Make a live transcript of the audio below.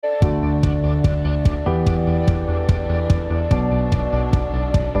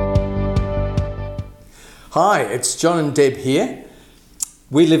Hi, it's John and Deb here.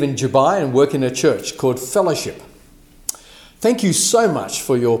 We live in Dubai and work in a church called Fellowship. Thank you so much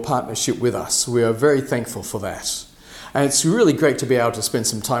for your partnership with us. We are very thankful for that. And it's really great to be able to spend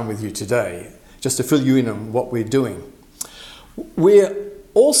some time with you today, just to fill you in on what we're doing. We're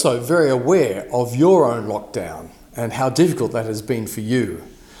also very aware of your own lockdown and how difficult that has been for you.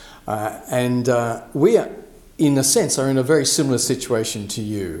 We are, in a sense, are in a very similar situation to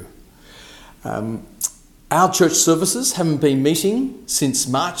you. Our church services haven't been meeting since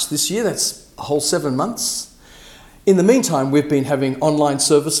March this year. That's a whole 7 months. In the meantime, we've been having online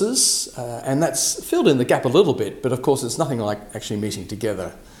services, and that's filled in the gap a little bit, but of course it's nothing like actually meeting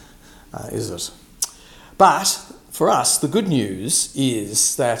together, is it? But for us, the good news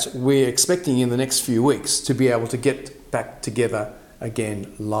is that we're expecting in the next few weeks to be able to get back together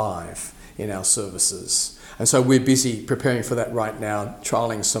again live in our services. And so we're busy preparing for that right now,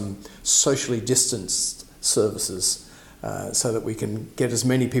 trialling some socially distanced services so that we can get as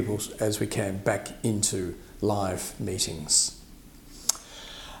many people as we can back into live meetings.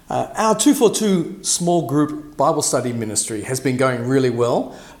 Our 242 small group Bible study ministry has been going really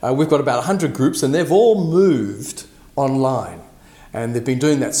well. We've got about 100 groups and they've all moved online, and they've been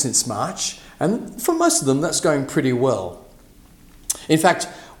doing that since March, and for most of them that's going pretty well. In fact,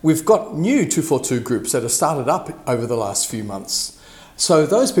 we've got new 242 groups that have started up over the last few months. So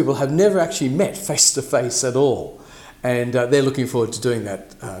those people have never actually met face to face at all, and they're looking forward to doing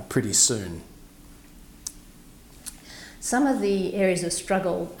that pretty soon. Some of the areas of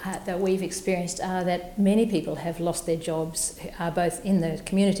struggle that we've experienced are that many people have lost their jobs, both in the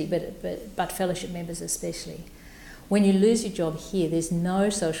community but fellowship members especially. When you lose your job here, there's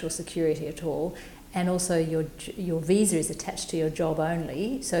no social security at all, and also your visa is attached to your job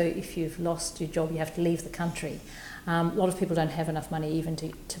only. So if you've lost your job, you have to leave the country. A lot of people don't have enough money even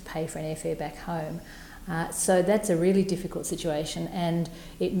to pay for an airfare back home. So that's a really difficult situation, and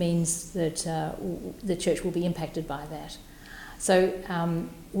it means that the church will be impacted by that. So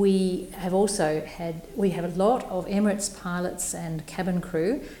we have a lot of Emirates pilots and cabin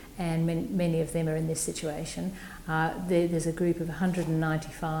crew, and many of them are in this situation. There's a group of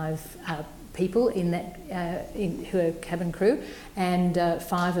 195 people in that who are cabin crew, and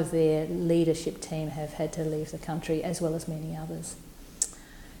 5 of their leadership team have had to leave the country, as well as many others.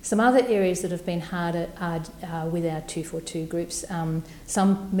 Some other areas that have been harder are with our 242 groups.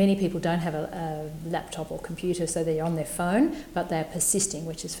 Many people don't have a laptop or computer, so they're on their phone, but they're persisting,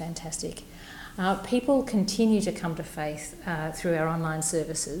 which is fantastic. People continue to come to faith through our online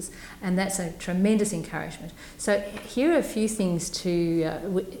services, and that's a tremendous encouragement. So here are a few things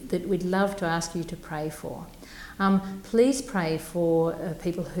that we'd love to ask you to pray for. Please pray for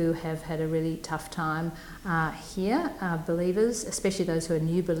people who have had a really tough time here, believers, especially those who are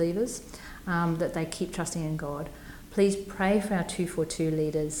new believers, that they keep trusting in God. Please pray for our 242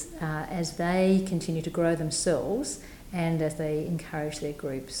 leaders as they continue to grow themselves and as they encourage their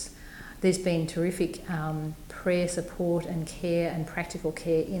groups. There's been terrific prayer support and care and practical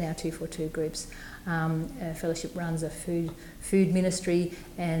care in our 242 groups. Fellowship runs a food ministry,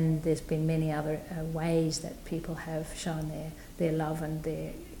 and there's been many other ways that people have shown their love and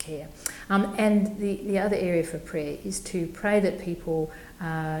their care. And the other area for prayer is to pray that people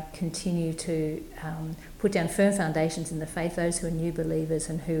continue to put down firm foundations in the faith, those who are new believers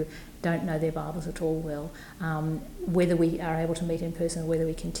and who don't know their Bibles at all well, whether we are able to meet in person or whether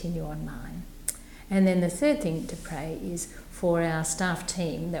we continue online. And then the third thing to pray is for our staff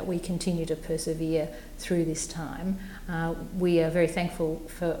team, that we continue to persevere through this time. We are very thankful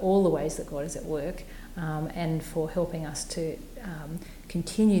for all the ways that God is at work and for helping us to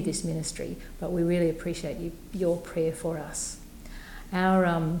continue this ministry, but we really appreciate your prayer for us.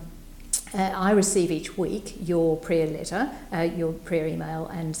 I receive each week your prayer letter, your prayer email,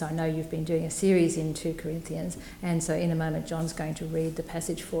 and so I know you've been doing a series in 2 Corinthians, and so in a moment John's going to read the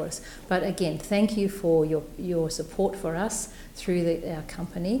passage for us. But again, thank you for your support for us through our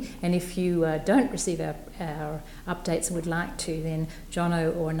company, and if you don't receive our updates and would like to, then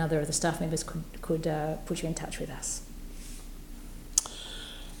Jono or another of the staff members could put you in touch with us.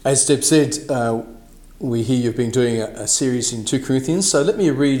 As Deb said, we hear you've been doing a series in 2 Corinthians, so let me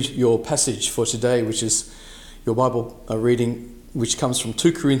read your passage for today, which is your Bible reading, which comes from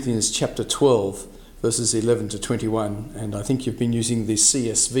 2 Corinthians chapter 12, verses 11 to 21, and I think you've been using the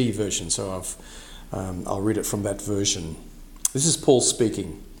CSV version, so I'll read it from that version. This is Paul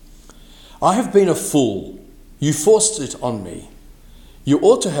speaking. I have been a fool. You forced it on me. You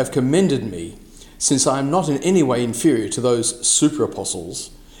ought to have commended me, since I am not in any way inferior to those super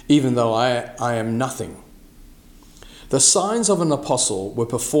apostles, even though I am nothing. The signs of an apostle were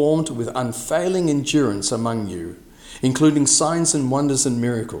performed with unfailing endurance among you, including signs and wonders and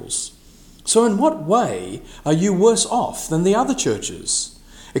miracles. So in what way are you worse off than the other churches,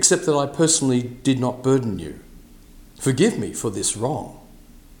 except that I personally did not burden you? Forgive me for this wrong.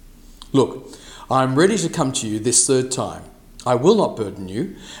 Look, I am ready to come to you this third time. I will not burden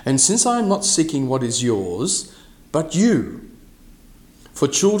you, and since I am not seeking what is yours, but you. For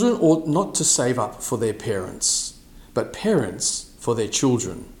children ought not to save up for their parents, but parents for their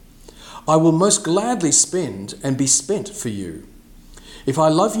children. I will most gladly spend and be spent for you. If I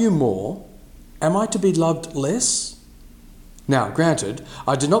love you more, am I to be loved less? Now, granted,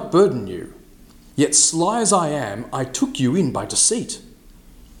 I did not burden you, yet sly as I am, I took you in by deceit.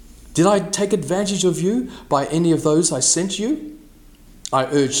 Did I take advantage of you by any of those I sent you? I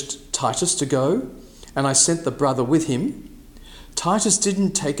urged Titus to go, and I sent the brother with him. Titus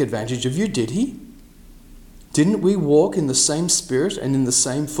didn't take advantage of you, did he? Didn't we walk in the same spirit and in the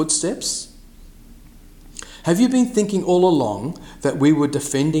same footsteps? Have you been thinking all along that we were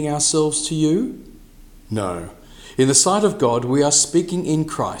defending ourselves to you? No. In the sight of God, we are speaking in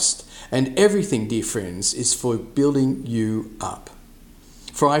Christ, and everything, dear friends, is for building you up.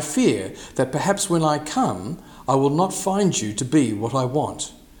 For I fear that perhaps when I come, I will not find you to be what I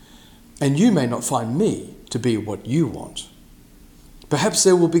want, and you may not find me to be what you want. Perhaps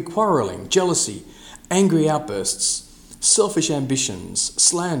there will be quarrelling, jealousy, angry outbursts, selfish ambitions,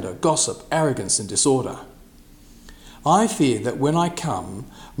 slander, gossip, arrogance, and disorder. I fear that when I come,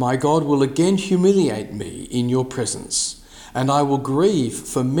 my God will again humiliate me in your presence, and I will grieve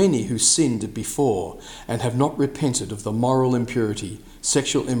for many who sinned before and have not repented of the moral impurity,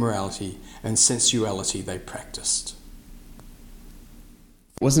 sexual immorality, and sensuality they practiced.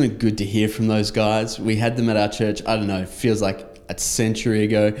 Wasn't it good to hear from those guys? We had them at our church, I don't know, it feels like a century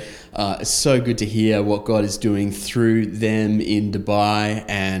ago. It's so good to hear what God is doing through them in Dubai,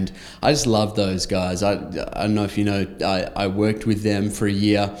 and I just love those guys. I don't know if you know, I worked with them for a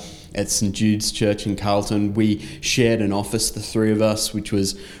year at St Jude's Church in Carlton. We shared an office, the three of us, which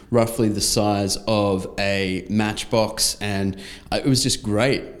was roughly the size of a matchbox, and it was just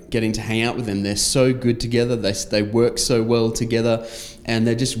great getting to hang out with them. They're so good together, they work so well together, and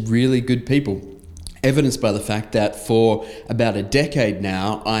they're just really good people. Evidenced by the fact that for about a decade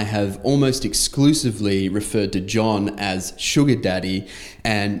now, I have almost exclusively referred to John as Sugar Daddy,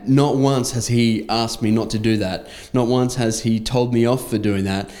 and not once has he asked me not to do that. Not once has he told me off for doing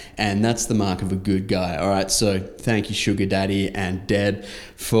that, and that's the mark of a good guy. All right, so thank you, Sugar Daddy and Dad,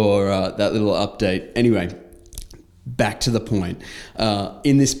 for that little update. Anyway, back to the point.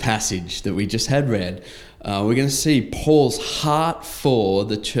 In this passage that we just had read, we're going to see Paul's heart for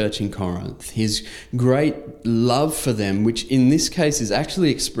the church in Corinth, his great love for them, which in this case is actually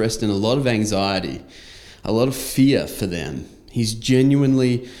expressed in a lot of anxiety, a lot of fear for them. He's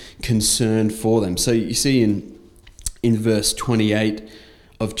genuinely concerned for them. So you see in verse 28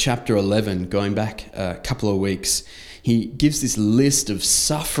 of chapter 11, going back a couple of weeks, he gives this list of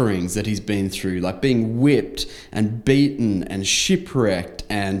sufferings that he's been through, like being whipped and beaten and shipwrecked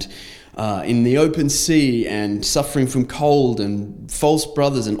and in the open sea and suffering from cold and false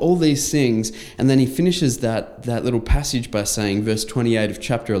brothers and all these things. And then he finishes that little passage by saying, verse 28 of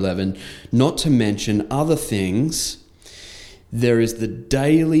chapter 11, not to mention other things, there is the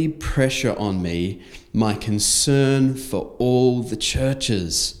daily pressure on me, my concern for all the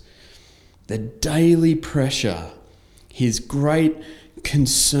churches. The daily pressure, his great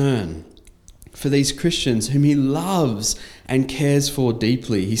concern for these Christians whom he loves and cares for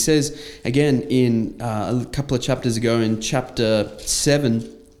deeply. He says, again, in a couple of chapters ago, in chapter 7,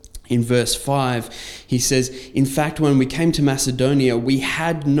 in verse 5, he says, in fact, when we came to Macedonia, we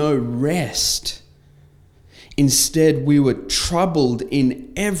had no rest. Instead, we were troubled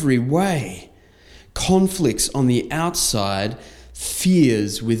in every way. Conflicts on the outside,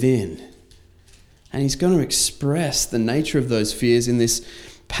 fears within. And he's going to express the nature of those fears in this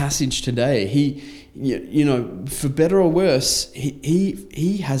passage today. He, you know, for better or worse,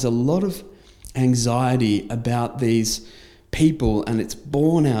 he has a lot of anxiety about these people, and it's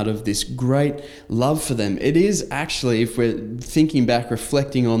born out of this great love for them. It is actually, if we're thinking back,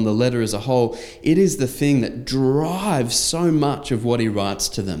 reflecting on the letter as a whole, it is the thing that drives so much of what he writes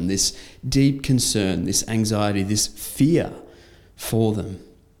to them, this deep concern, this anxiety, this fear for them.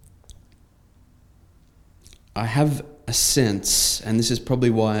 I have a sense, and this is probably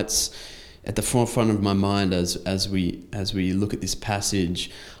why it's at the forefront of my mind as we look at this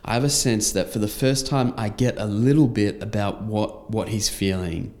passage, I have a sense that for the first time I get a little bit about what he's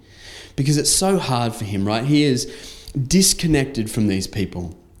feeling. Because it's so hard for him, right? He is disconnected from these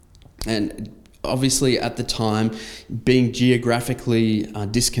people. And Obviously, at the time, being geographically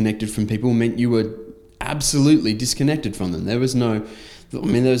disconnected from people meant you were absolutely disconnected from them. There was no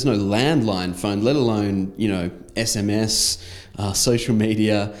landline phone, let alone, SMS, social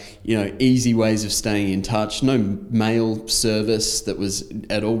media, easy ways of staying in touch, no mail service that was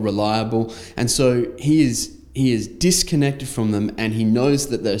at all reliable. And so he is disconnected from them, and he knows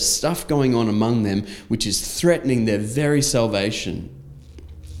that there's stuff going on among them which is threatening their very salvation.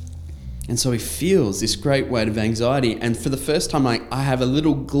 And so he feels this great weight of anxiety. And for the first time, I have a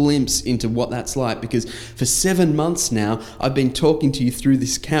little glimpse into what that's like, because for 7 months now, I've been talking to you through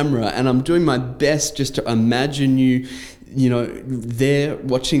this camera, and I'm doing my best just to imagine you there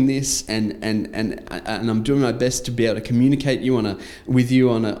watching this, and I'm doing my best to be able to communicate with you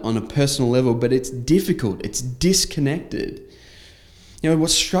on a personal level, but it's difficult. It's disconnected. What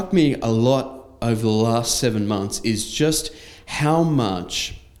struck me a lot over the last 7 months is just how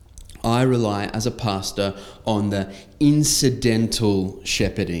much I rely as a pastor on the incidental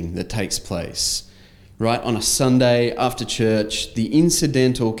shepherding that takes place. Right, on a Sunday after church, the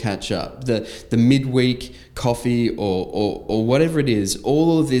incidental catch up, the midweek coffee or whatever it is,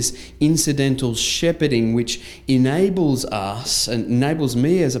 all of this incidental shepherding, which enables us and enables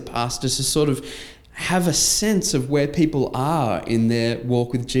me as a pastor to sort of have a sense of where people are in their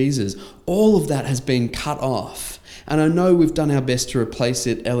walk with Jesus. All of that has been cut off. And I know we've done our best to replace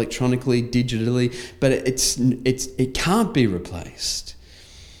it electronically, digitally, but it can't be replaced.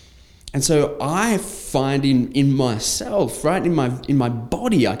 And so I find in myself, right, in my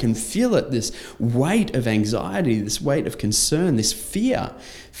body, I can feel it, this weight of anxiety, this weight of concern, this fear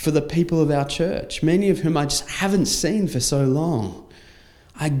for the people of our church, many of whom I just haven't seen for so long.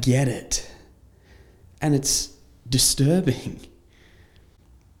 I get it. And it's disturbing.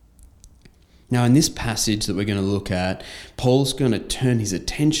 Now, in this passage that we're going to look at, Paul's going to turn his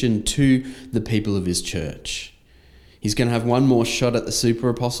attention to the people of his church. He's going to have one more shot at the super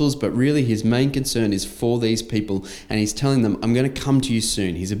apostles, but really his main concern is for these people, and he's telling them, I'm going to come to you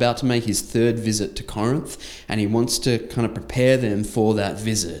soon. He's about to make his 3rd visit to Corinth, and he wants to kind of prepare them for that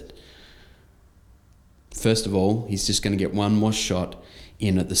visit. First of all, he's just going to get one more shot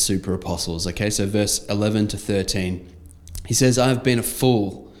in at the super apostles. Okay, so verse 11 to 13. He says, I have been a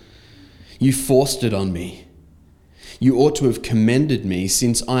fool. You forced it on me. You ought to have commended me,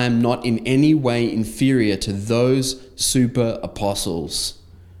 since I am not in any way inferior to those super apostles,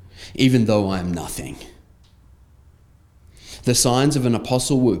 even though I am nothing. The signs of an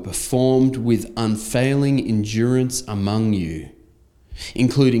apostle were performed with unfailing endurance among you,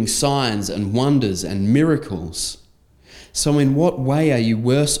 including signs and wonders and miracles. So in what way are you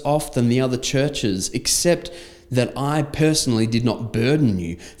worse off than the other churches, except that I personally did not burden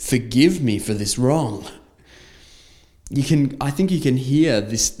you? Forgive me for this wrong. I think you can hear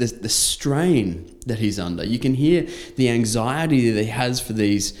the strain that he's under. You can hear the anxiety that he has for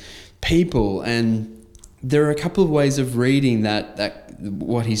these people. And there are a couple of ways of reading that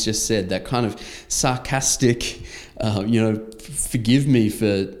what he's just said, that kind of sarcastic, forgive me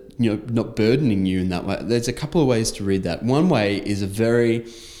for not burdening you in that way. There's a couple of ways to read that. One way is a very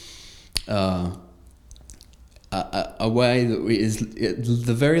a way that is at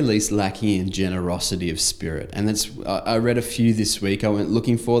the very least lacking in generosity of spirit. And I read a few this week. I went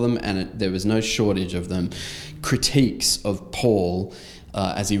looking for them, and there was no shortage of them. Critiques of Paul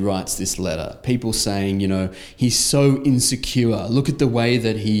as he writes this letter. People saying, he's so insecure. Look at the way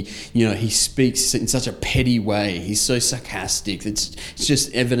that he speaks in such a petty way. He's so sarcastic. It's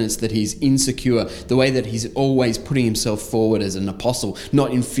just evidence that he's insecure. The way that he's always putting himself forward as an apostle,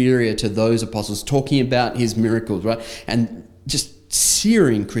 not inferior to those apostles, talking about his miracles, right? And just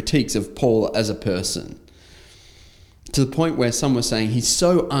searing critiques of Paul as a person. To the point where some were saying he's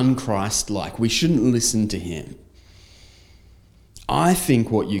so un-Christ-like, we shouldn't listen to him. I think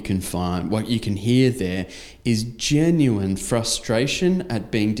what you can hear there is genuine frustration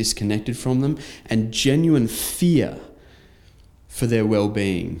at being disconnected from them and genuine fear for their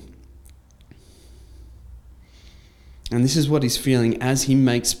well-being. And this is what he's feeling as he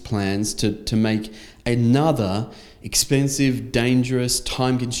makes plans to make another expensive, dangerous,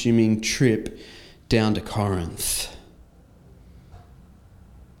 time-consuming trip down to Corinth.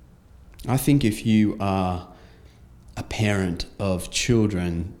 I think if you are a parent of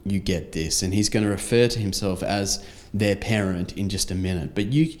children, you get this, and he's going to refer to himself as their parent in just a minute. But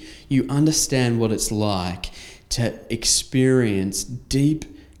you understand what it's like to experience deep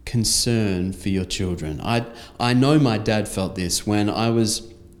concern for your children. I know my dad felt this when I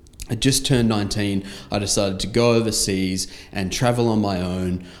was I just turned 19. I decided to go overseas and travel on my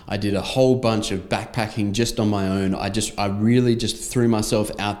own. I did a whole bunch of backpacking just on my own. I really just threw myself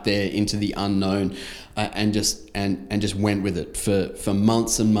out there into the unknown, and just went with it for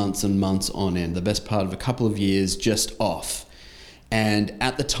months and months and months on end. The best part of a couple of years just off. And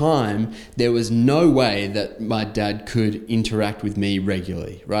at the time, there was no way that my dad could interact with me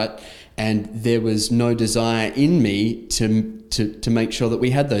regularly, right? And there was no desire in me to make sure that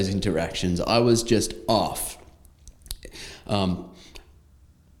we had those interactions. I was just off.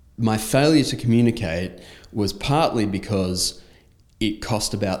 My failure to communicate was partly because it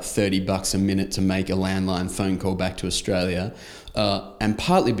cost about $30 a minute to make a landline phone call back to Australia, and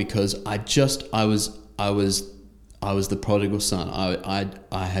partly because I was the prodigal son.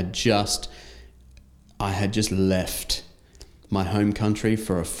 I had just left my home country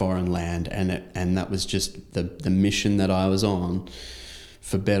for a foreign land, and that was just the mission that I was on,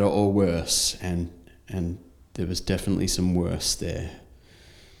 for better or worse, and there was definitely some worse there.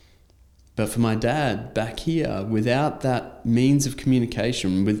 But for my dad back here, without that means of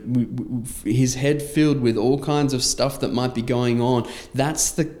communication, with his head filled with all kinds of stuff that might be going on,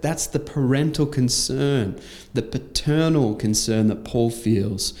 that's the parental concern, the paternal concern that Paul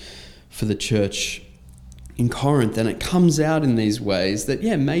feels for the church in Corinth. And it comes out in these ways that,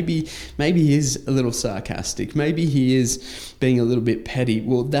 maybe he is a little sarcastic, maybe he is being a little bit petty.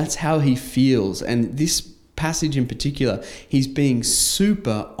 Well, that's how he feels. And this passage in particular, he's being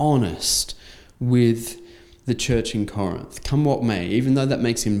super honest with the church in Corinth, come what may, even though that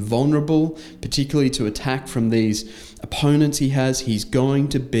makes him vulnerable, particularly to attack from these opponents he has. He's going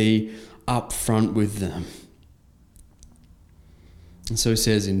to be upfront with them. And so he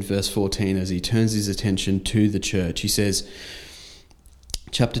says in verse 14, as he turns his attention to the church, he says,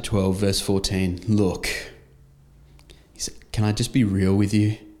 chapter 12, verse 14, look, he said, can I just be real with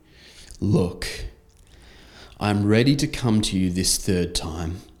you? Look, I'm ready to come to you this third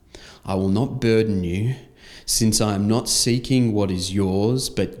time. I will not burden you, since I am not seeking what is yours,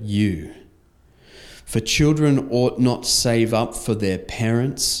 but you. For children ought not save up for their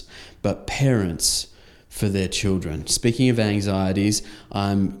parents, but parents for their children. Speaking of anxieties,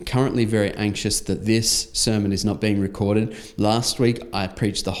 I'm currently very anxious that this sermon is not being recorded. Last week, I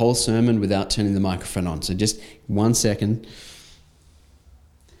preached the whole sermon without turning the microphone on. So just 1 second.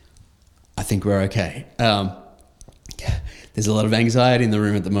 I think we're okay. There's a lot of anxiety in the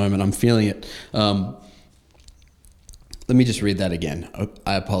room at the moment. I'm feeling it. Let me just read that again.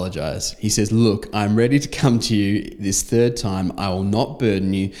 I apologize. He says, look, I'm ready to come to you this third time. I will not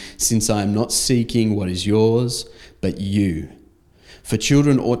burden you, since I am not seeking what is yours, but you. For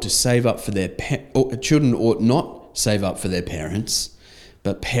children ought to save up for children ought not save up for their parents,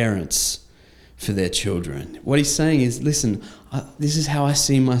 but parents for their children. What he's saying is, listen, this is how I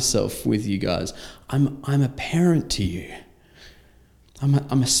see myself with you guys. I'm a parent to you.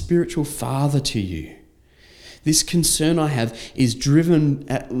 I'm a spiritual father to you. This concern I have is driven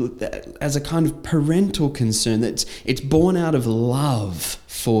as a kind of parental concern. It's born out of love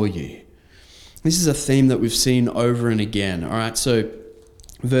for you. This is a theme that we've seen over and again. All right, so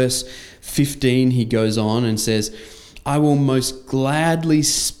verse 15, he goes on and says, I will most gladly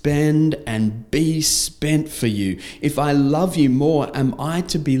spend and be spent for you. If I love you more, am I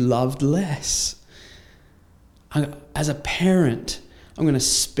to be loved less? As a parent, I'm going to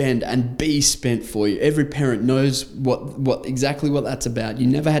spend and be spent for you. Every parent knows exactly what that's about. You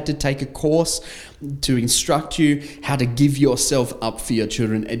never had to take a course to instruct you how to give yourself up for your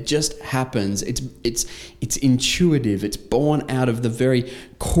children. It just happens. It's intuitive. It's born out of the very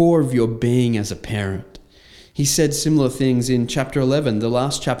core of your being as a parent. He said similar things in chapter 11, the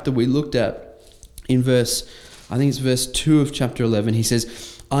last chapter we looked at. In verse 2 of chapter 11, he says,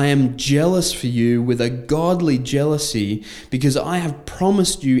 I am jealous for you with a godly jealousy, because I have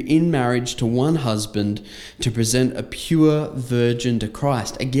promised you in marriage to one husband to present a pure virgin to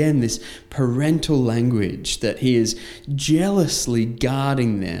Christ. Again, this parental language that he is jealously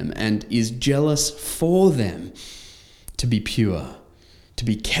guarding them and is jealous for them to be pure, to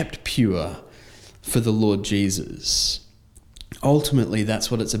be kept pure for the Lord Jesus. Ultimately,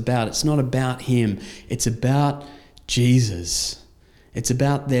 that's what it's about. It's not about him. It's about Jesus. It's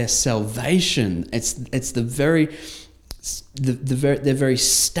about their salvation. It's their very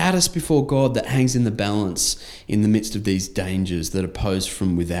status before God that hangs in the balance in the midst of these dangers that are posed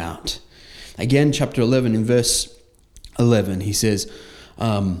from without. Again, chapter 11, in verse 11, he says,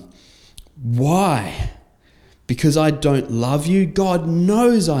 why? because I don't love you. God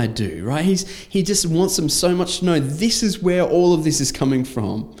knows I do, right? He just wants them so much to know this is where all of this is coming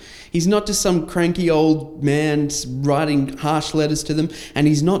from. He's not just some cranky old man writing harsh letters to them, and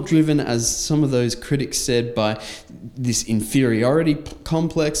he's not driven, as some of those critics said, by this inferiority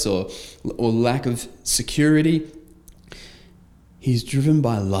complex or lack of security. He's driven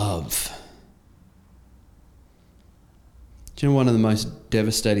by love. Do you know one of the most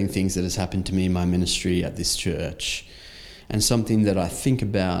devastating things that has happened to me in my ministry at this church, and something that I think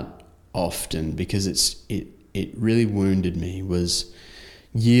about often because it really wounded me, was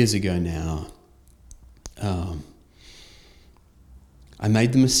years ago now. I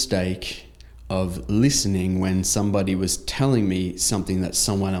made the mistake of listening when somebody was telling me something that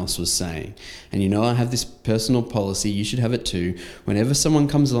someone else was saying. And I have this personal policy, you should have it too. Whenever someone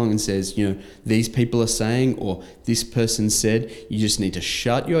comes along and says, these people are saying, or this person said, you just need to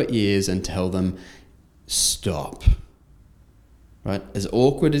shut your ears and tell them, stop. Right? As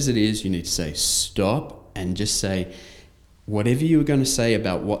awkward as it is, you need to say stop and just say, whatever you were going to say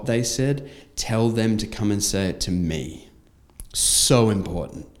about what they said, tell them to come and say it to me. So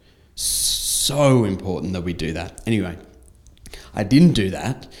important. So important that we do that. Anyway, I didn't do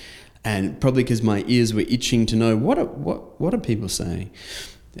that, and probably because my ears were itching to know what are people saying.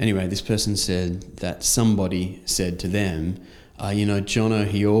 Anyway, this person said that somebody said to them, Jono,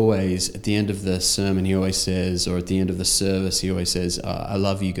 he always, at the end of the sermon, he always says, or at the end of the service, he always says, I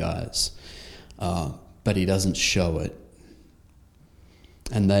love you guys, but he doesn't show it.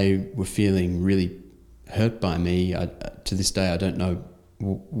 And they were feeling really hurt by me. To this day, I don't know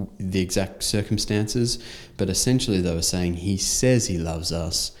the exact circumstances, but essentially they were saying he says he loves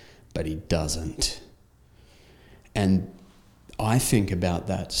us, but he doesn't. And I think about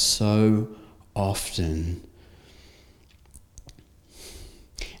that so often.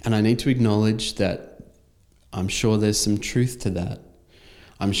 And I need to acknowledge that I'm sure there's some truth to that.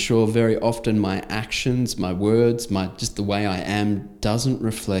 I'm sure very often my actions, my words, just the way I am doesn't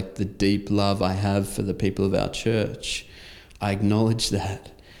reflect the deep love I have for the people of our church. I acknowledge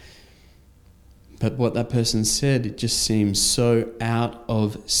that. But what that person said, it just seems so out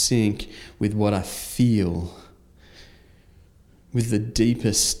of sync with what I feel, with the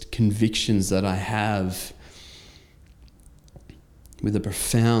deepest convictions that I have, with a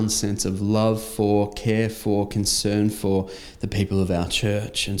profound sense of love for, care for, concern for the people of our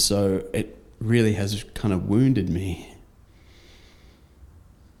church. And so it really has kind of wounded me.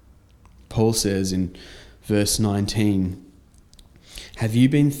 Paul says in verse 19, have you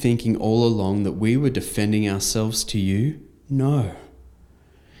been thinking all along that we were defending ourselves to you? No.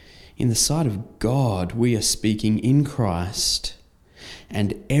 In the sight of God, we are speaking in Christ.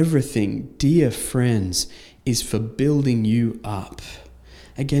 And everything, dear friends, is for building you up.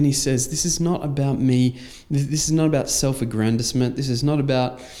 Again, he says, this is not about me. This is not about self-aggrandizement. This is not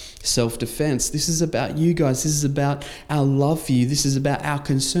about self-defense. This is about you guys. This is about our love for you. This is about our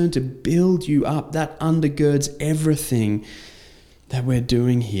concern to build you up. That undergirds everything that we're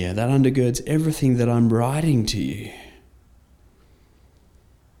doing here. That undergirds everything that I'm writing to you.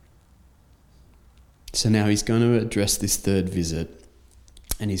 So now he's going to address this third visit,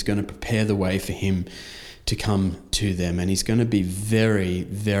 and he's going to prepare the way for him to come to them, and he's going to be very,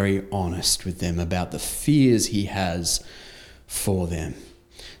 very honest with them about the fears he has for them.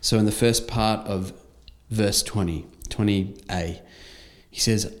 So in the first part of verse 20a, he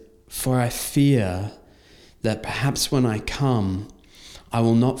says, for I fear that perhaps when I come, I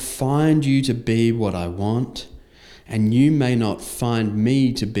will not find you to be what I want, and you may not find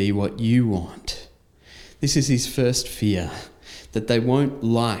me to be what you want. This is his first fear, that they won't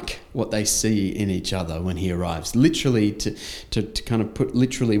like what they see in each other when he arrives. Literally, to kind of put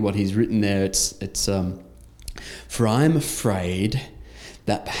literally what he's written there, it's for I am afraid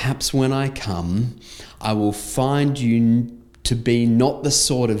that perhaps when I come, I will find you to be not the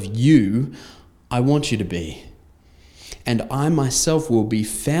sort of you I want you to be. And I myself will be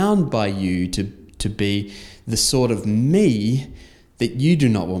found by you to be the sort of me that you do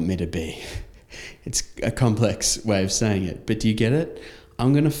not want me to be. It's a complex way of saying it, but do you get it?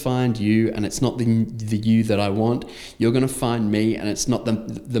 I'm going to find you, and it's not the you that I want. You're going to find me, and it's not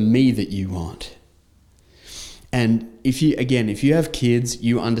the me that you want. And if you have kids,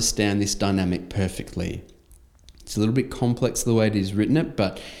 you understand this dynamic perfectly. It's a little bit complex the way it is written it,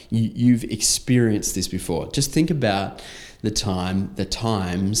 but you've experienced this before. Just think about the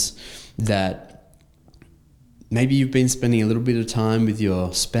times that maybe you've been spending a little bit of time with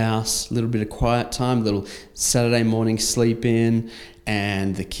your spouse, a little bit of quiet time, a little Saturday morning sleep in,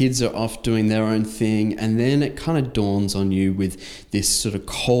 and the kids are off doing their own thing, and then it kind of dawns on you with this sort of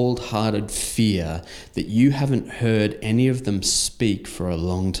cold-hearted fear that you haven't heard any of them speak for a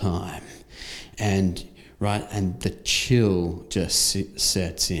long time. And the chill just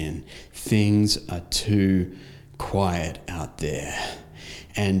sets in. Things are too quiet out there.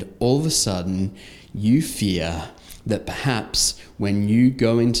 And all of a sudden, you fear that perhaps when you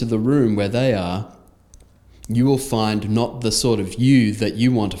go into the room where they are, you will find not the sort of you that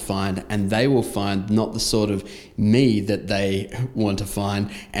you want to find, and they will find not the sort of me that they want to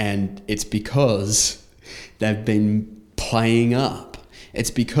find. And it's because they've been playing up.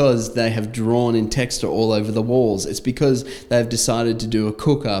 It's because they have drawn in texture all over the walls. It's because they've decided to do a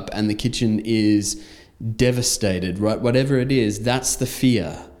cook-up and the kitchen is devastated, right? Whatever it is, that's the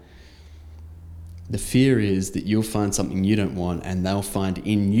fear. The fear is that you'll find something you don't want, and they'll find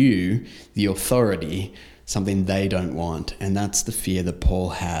in you the authority, something they don't want. And that's the fear that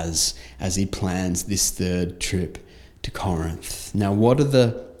Paul has as he plans this third trip to Corinth. Now, what are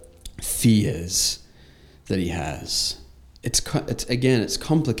the fears that he has? It's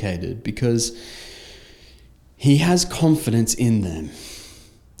complicated because he has confidence in them.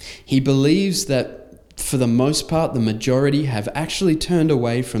 He believes that for the most part, the majority have actually turned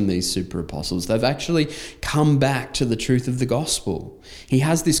away from these super apostles. They've actually come back to the truth of the gospel. He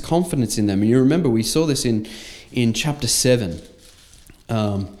has this confidence in them. And you remember, we saw this in chapter 7.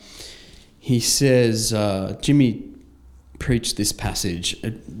 He says, Jimmy preached this passage.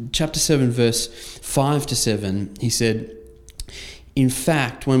 Chapter 7, verse 5 to 7, he said, "In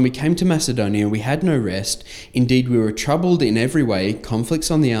fact, when we came to Macedonia, we had no rest. Indeed, we were troubled in every way,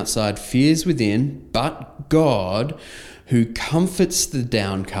 conflicts on the outside, fears within. But God, who comforts the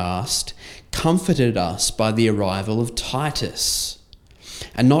downcast, comforted us by the arrival of Titus.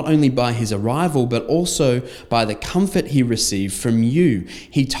 And not only by his arrival, but also by the comfort he received from you.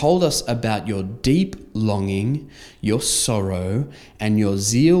 He told us about your deep longing, your sorrow, and your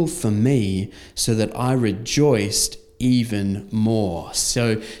zeal for me, so that I rejoiced even more."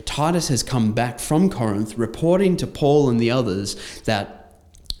 So Titus has come back from Corinth reporting to Paul and the others that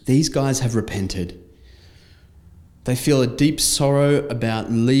these guys have repented. They feel a deep sorrow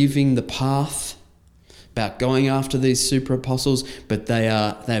about leaving the path, about going after these super apostles, but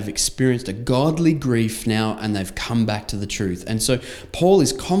they've experienced a godly grief now, and they've come back to the truth. And so Paul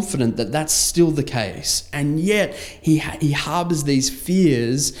is confident that that's still the case, and yet he harbors these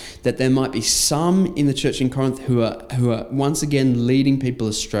fears that there might be some in the church in Corinth who are once again leading people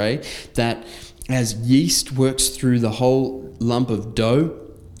astray. That as yeast works through the whole lump of dough,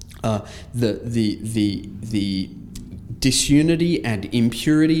 the disunity and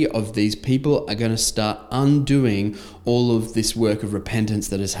impurity of these people are going to start undoing all of this work of repentance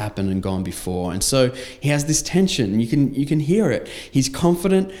that has happened and gone before. And so he has this tension. You can hear it. He's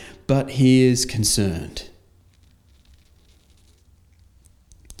confident, but he is concerned.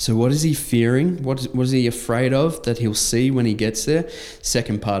 So what is he fearing? What is he afraid of that he'll see when he gets there?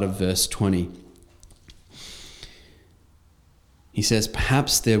 Second part of verse 20. He says,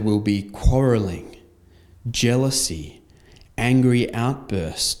 "Perhaps there will be quarreling, jealousy, angry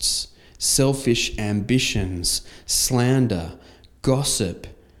outbursts, selfish ambitions, slander, gossip,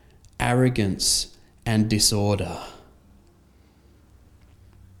 arrogance, and disorder."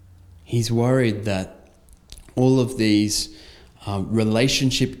 He's worried that all of these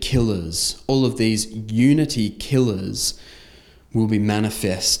relationship killers, all of these unity killers will be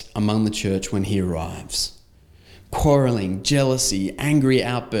manifest among the church when he arrives. Quarreling, jealousy, angry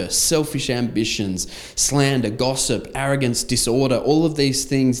outbursts, selfish ambitions, slander, gossip, arrogance, disorder, all of these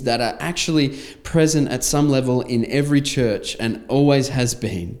things that are actually present at some level in every church and always has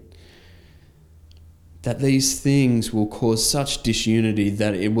been. That these things will cause such disunity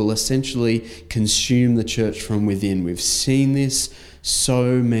that it will essentially consume the church from within. We've seen this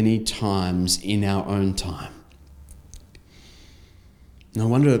so many times in our own time. No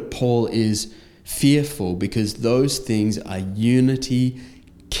wonder Paul is fearful, because those things are unity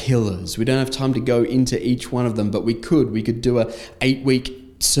killers. We don't have time to go into each one of them, but we could do a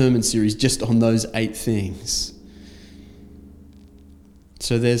 8-week sermon series just on those 8 things.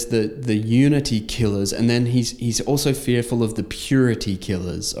 So there's the unity killers, and then he's also fearful of the purity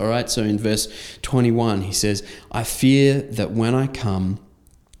killers. All right, so in verse 21 he says, "I fear that when I come,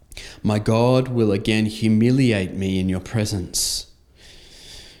 my God will again humiliate me in your presence.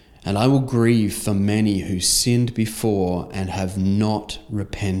 And I will grieve for many who sinned before and have not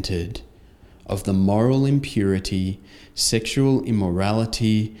repented of the moral impurity, sexual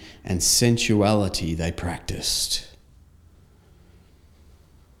immorality, and sensuality they practiced."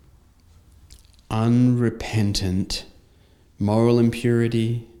 Unrepentant moral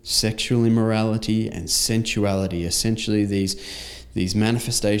impurity, sexual immorality, and sensuality. Essentially these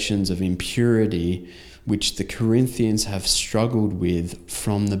manifestations of impurity which the Corinthians have struggled with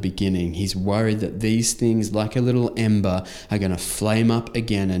from the beginning. He's worried that these things, like a little ember, are going to flame up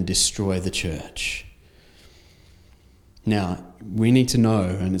again and destroy the church. Now, we need to know,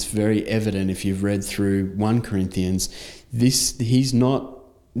 and it's very evident if you've read through 1 Corinthians, this is not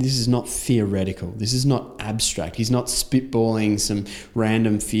theoretical. This is not abstract. He's not spitballing some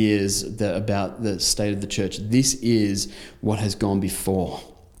random fears about the state of the church. This is what has gone before.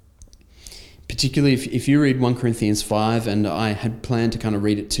 Particularly if you read 1 Corinthians 5, and I had planned to kind of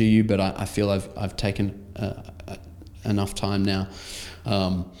read it to you, but I feel I've taken enough time now.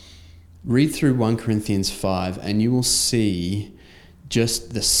 Read through 1 Corinthians 5 and you will see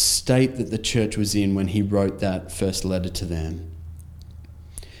just the state that the church was in when he wrote that first letter to them.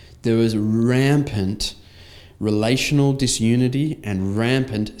 There was rampant relational disunity and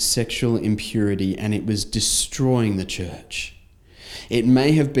rampant sexual impurity, and it was destroying the church. It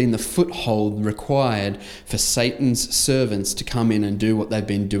may have been the foothold required for Satan's servants to come in and do what they've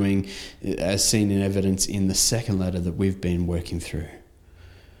been doing, as seen in evidence in the second letter that we've been working through.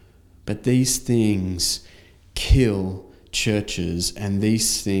 But these things kill churches, and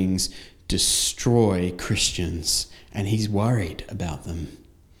these things destroy Christians, and he's worried about them.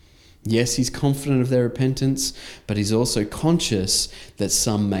 Yes, he's confident of their repentance, but he's also conscious that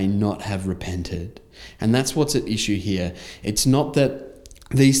some may not have repented. And that's what's at issue here. It's not that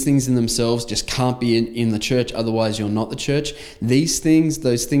these things in themselves just can't be in the church, otherwise you're not the church. These things,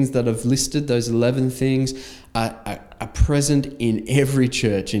 those things that I've listed, those 11 things, are present in every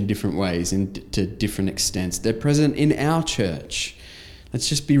church in different ways and to different extents. They're present in our church. Let's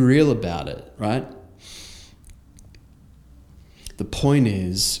just be real about it, right? The point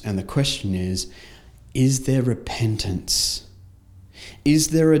is, and the question is there repentance? Is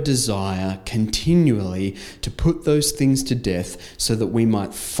there a desire continually to put those things to death so that we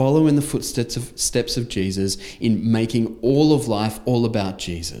might follow in the footsteps of Jesus in making all of life all about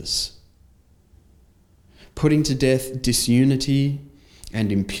Jesus? Putting to death disunity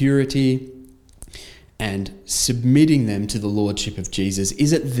and impurity and submitting them to the lordship of Jesus.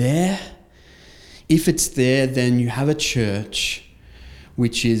 Is it there? If it's there, then you have a church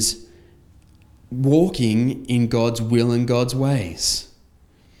which is walking in God's will and God's ways.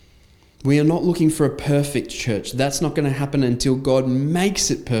 We are not looking for a perfect church. That's not going to happen until God makes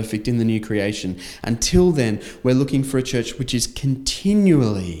it perfect in the new creation. Until then, we're looking for a church which is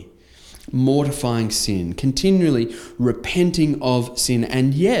continually mortifying sin, continually repenting of sin,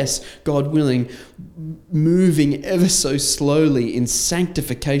 and yes, God willing, moving ever so slowly in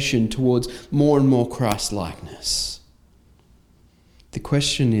sanctification towards more and more Christ-likeness. The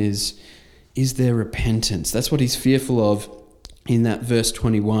question is there repentance? That's what he's fearful of in that verse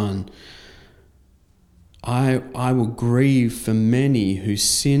 21. I will grieve for many who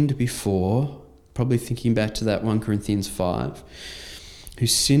sinned before, probably thinking back to that 1 Corinthians 5, who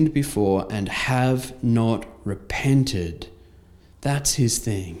sinned before and have not repented. That's his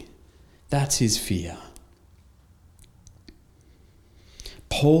thing. That's his fear.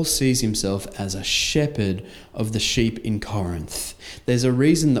 Paul sees himself as a shepherd of the sheep in Corinth. There's a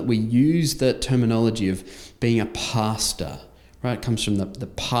reason that we use that terminology of being a pastor, right? It comes from the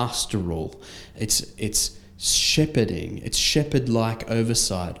pastoral. It's shepherding. It's shepherd-like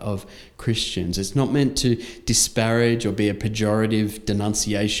oversight of Christians. It's not meant to disparage or be a pejorative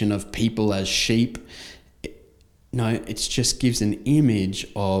denunciation of people as sheep. No, it just gives an image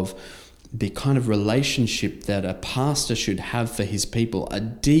of the kind of relationship that a pastor should have for his people, a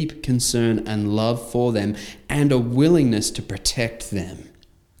deep concern and love for them, and a willingness to protect them.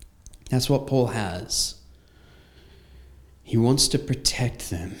 That's what Paul has. He wants to protect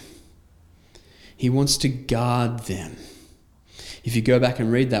them. He wants to guard them. If you go back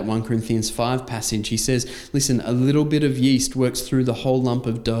and read that 1 Corinthians 5 passage, he says, listen, a little bit of yeast works through the whole lump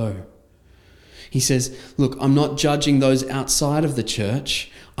of dough. He says, look, I'm not judging those outside of the church.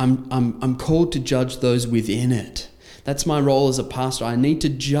 I'm called to judge those within it. That's my role as a pastor. I need to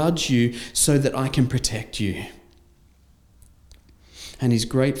judge you so that I can protect you. And his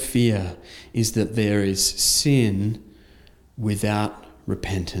great fear is that there is sin without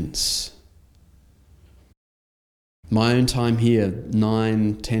repentance. My own time here,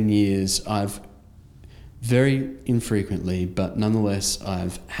 9-10 years, I've very infrequently, but nonetheless,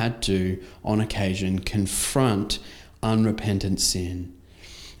 I've had to, on occasion, confront unrepentant sin.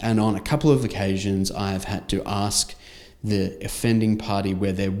 And on a couple of occasions, I have had to ask the offending party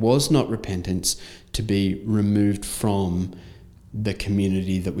where there was not repentance to be removed from the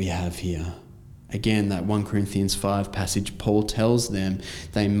community that we have here. Again, that 1 Corinthians 5 passage, Paul tells them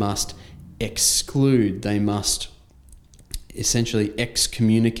they must exclude, they must essentially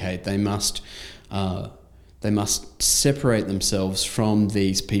excommunicate, they must separate themselves from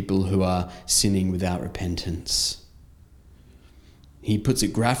these people who are sinning without repentance. He puts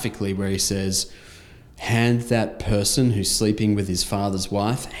it graphically where he says, hand that person who's sleeping with his father's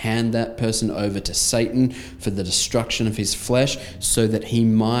wife, hand that person over to Satan for the destruction of his flesh so that he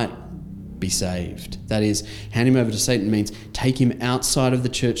might be saved. That is, hand him over to Satan means take him outside of the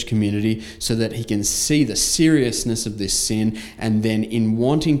church community so that he can see the seriousness of this sin, and then in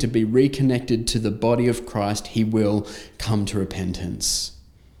wanting to be reconnected to the body of Christ, he will come to repentance.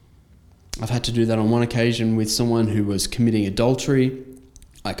 I've had to do that on one occasion with someone who was committing adultery.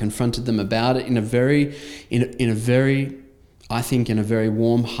 I confronted them about it in a very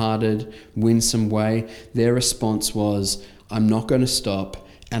warm-hearted, winsome way. Their response was, I'm not going to stop,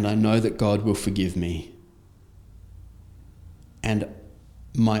 and I know that God will forgive me. And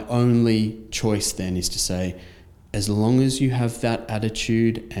my only choice then is to say, as long as you have that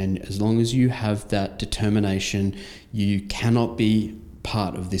attitude and as long as you have that determination, you cannot be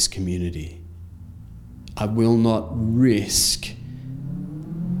part of this community. I will not risk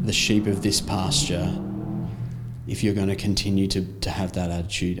the sheep of this pasture if you're going to continue to have that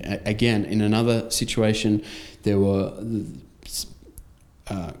attitude. Again, in another situation, there were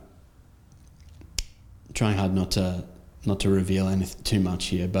trying hard not to reveal anything too much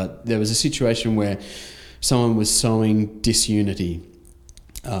here, but there was a situation where someone was sowing disunity,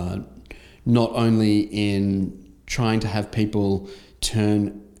 not only in trying to have people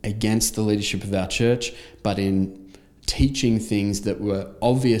turn against the leadership of our church, but in teaching things that were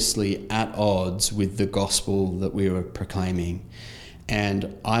obviously at odds with the gospel that we were proclaiming.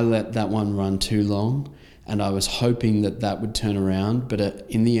 And I let that one run too long, and I was hoping that that would turn around, but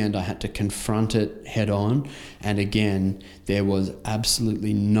in the end I had to confront it head on. And again, there was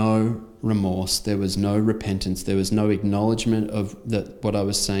absolutely no remorse, there was no repentance, there was no acknowledgement of that what I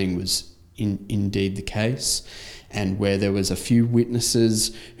was saying was indeed the case. And where there was a few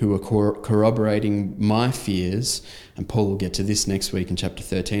witnesses who were corroborating my fears, and Paul will get to this next week in chapter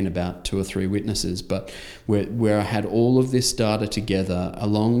 13 about 2 or 3 witnesses, but where I had all of this data together,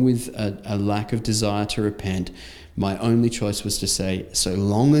 along with a lack of desire to repent, my only choice was to say, so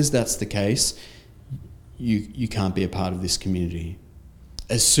long as that's the case, you can't be a part of this community.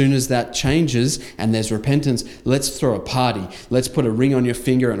 As soon as that changes and there's repentance, let's throw a party. Let's put a ring on your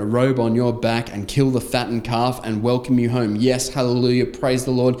finger and a robe on your back and kill the fattened calf and welcome you home. Yes, hallelujah, praise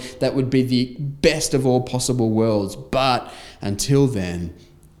the Lord. That would be the best of all possible worlds. But until then,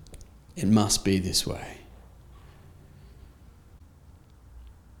 it must be this way.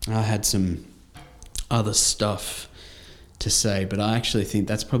 I had some other stuff to say, but I actually think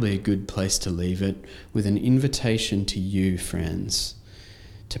that's probably a good place to leave it, with an invitation to you, friends,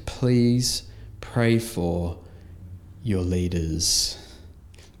 to please pray for your leaders.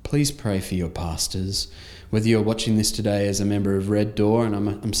 Please pray for your pastors. Whether you're watching this today as a member of Red Door, and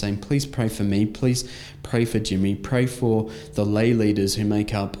I'm saying please pray for me, please pray for Jimmy, pray for the lay leaders who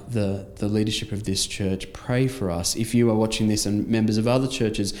make up the leadership of this church. Pray for us. If you are watching this and members of other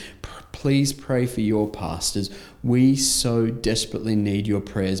churches, please pray for your pastors. We so desperately need your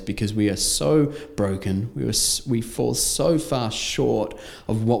prayers because we are so broken. We fall so far short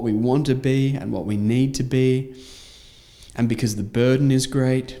of what we want to be and what we need to be. And because the burden is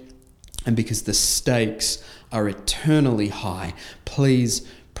great and because the stakes are eternally high, please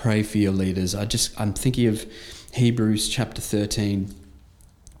pray for your leaders. I'm thinking of Hebrews chapter 13.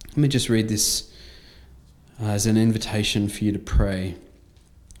 Let me just read this as an invitation for you to pray.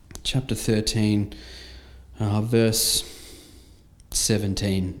 Chapter 13, verse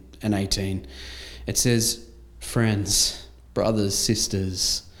 17 and 18. It says, friends, brothers,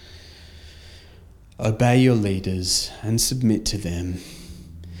 sisters, obey your leaders and submit to them,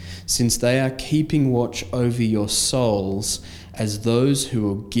 since they are keeping watch over your souls as those who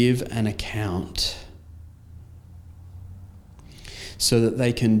will give an account, so that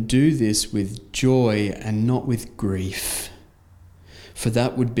they can do this with joy and not with grief, for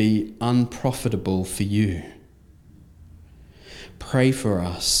that would be unprofitable for you. Pray for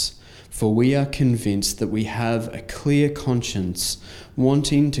us, for we are convinced that we have a clear conscience,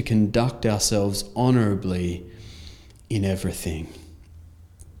 wanting to conduct ourselves honourably in everything.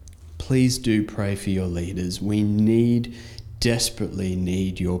 Please do pray for your leaders. We desperately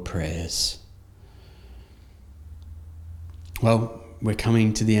need your prayers. Well, we're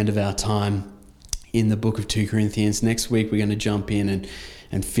coming to the end of our time in the book of 2 Corinthians. Next week we're going to jump in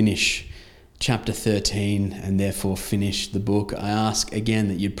and finish chapter 13 and therefore finish the book. I ask again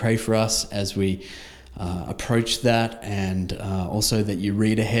that you'd pray for us as we approach that, and also that you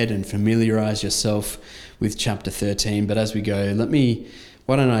read ahead and familiarize yourself with chapter 13. But as we go,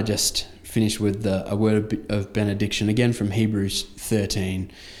 why don't I just finish with a word of benediction again from Hebrews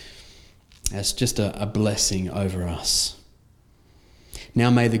 13 as just a blessing over us. Now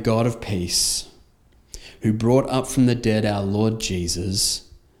may the God of peace, who brought up from the dead our Lord Jesus,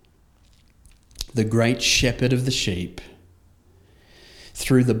 the great shepherd of the sheep,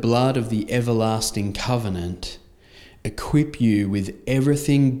 through the blood of the everlasting covenant, equip you with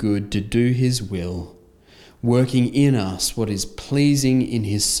everything good to do his will, working in us what is pleasing in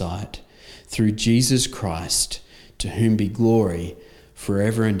his sight, through Jesus Christ, to whom be glory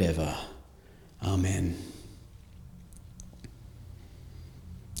forever and ever. Amen.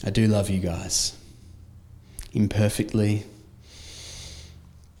 I do love you guys. Imperfectly,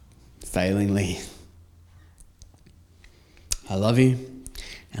 failingly. I love you,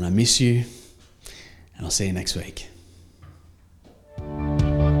 and I miss you, and I'll see you next week.